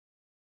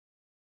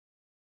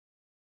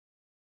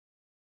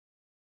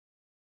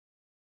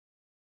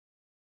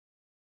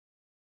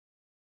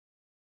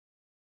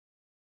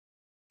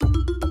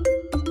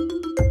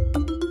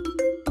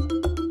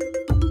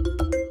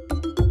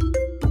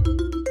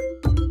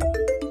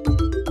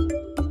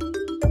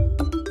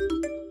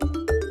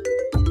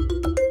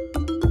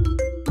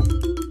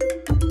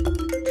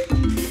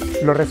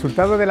Los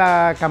resultados de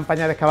la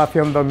campaña de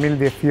excavación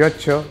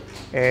 2018,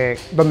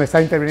 donde se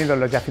ha intervenido en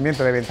los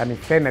yacimientos de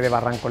Ventamicene, de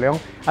Barranco León,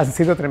 han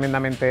sido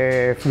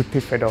tremendamente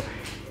fructíferos.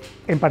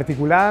 En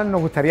particular, nos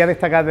gustaría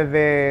destacar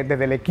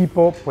desde el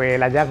equipo pues,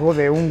 el hallazgo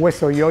de un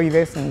hueso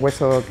ioides, un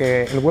hueso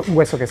que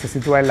se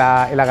sitúa en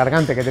la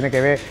garganta, que tiene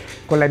que ver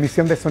con la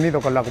emisión de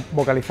sonido, con la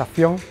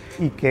vocalización,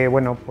 y que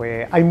bueno,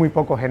 pues, hay muy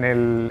pocos en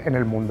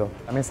el mundo.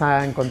 También se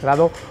ha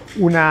encontrado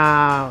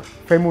una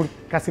fémur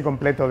casi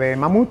completo de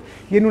mamut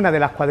y en una de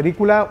las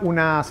cuadrículas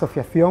una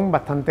asociación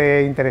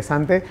bastante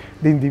interesante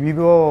de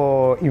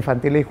individuos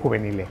infantiles y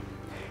juveniles.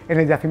 En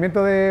el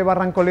yacimiento de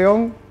Barranco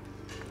León,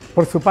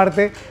 por su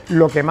parte,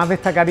 lo que más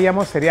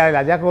destacaríamos sería el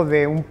hallazgo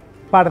de un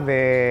par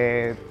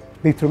de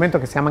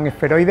instrumentos que se llaman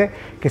esferoides,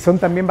 que son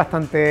también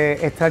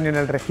bastante extraños en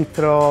el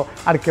registro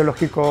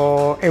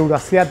arqueológico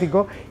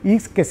eurasiático y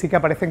que sí que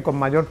aparecen con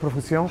mayor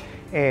profusión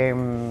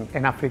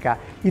en África.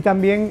 Y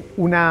también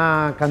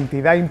una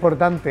cantidad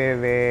importante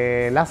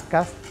de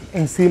lascas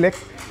en sílex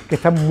que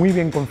están muy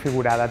bien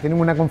configuradas, tienen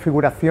una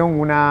configuración,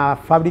 una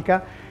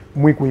fábrica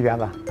muy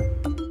cuidada.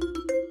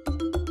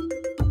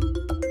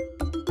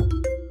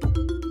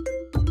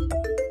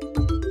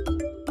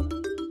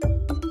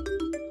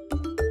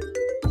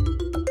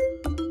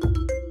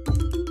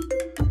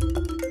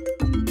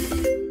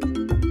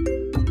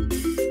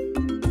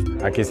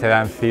 Aquí se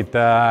dan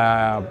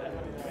cita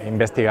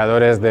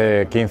investigadores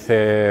de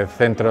 15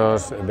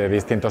 centros de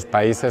distintos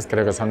países,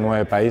 creo que son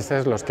 9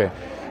 países los que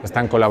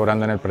están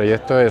colaborando en el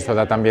proyecto. Eso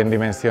da también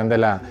dimensión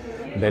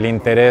del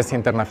interés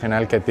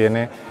internacional que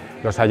tiene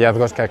los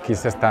hallazgos que aquí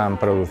se están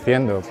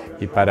produciendo.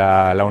 Y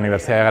para la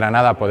Universidad de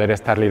Granada poder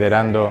estar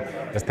liderando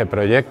este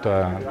proyecto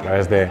a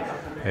través de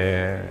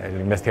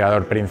el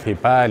investigador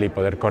principal y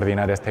poder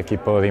coordinar este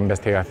equipo de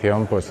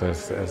investigación, pues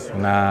es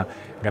una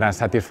gran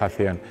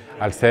satisfacción.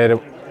 Al ser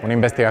una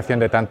investigación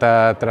de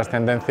tanta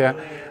trascendencia,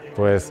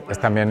 pues es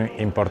también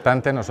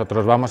importante.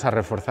 Nosotros vamos a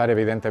reforzar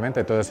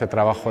evidentemente todo ese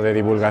trabajo de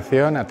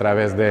divulgación a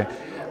través de,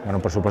 bueno,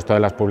 por supuesto de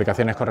las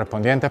publicaciones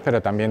correspondientes,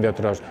 pero también de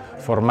otros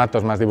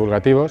formatos más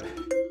divulgativos.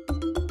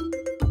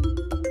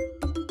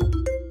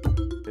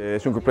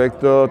 Es un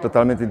proyecto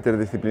totalmente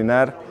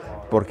interdisciplinar,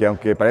 porque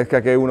aunque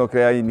parezca que uno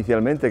crea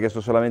inicialmente que esto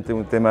es solamente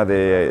un tema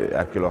de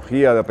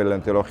arqueología, de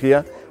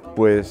paleontología,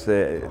 pues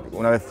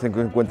una vez se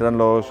encuentran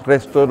los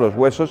restos, los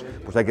huesos,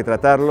 pues hay que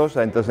tratarlos,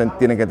 entonces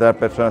tienen que entrar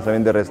personas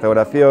también de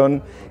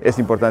restauración. Es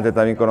importante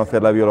también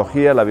conocer la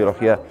biología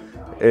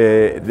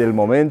del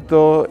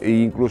momento e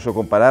incluso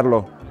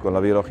compararlo con la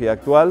biología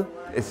actual.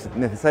 Es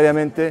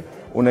necesariamente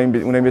una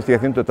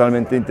investigación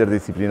totalmente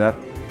interdisciplinar.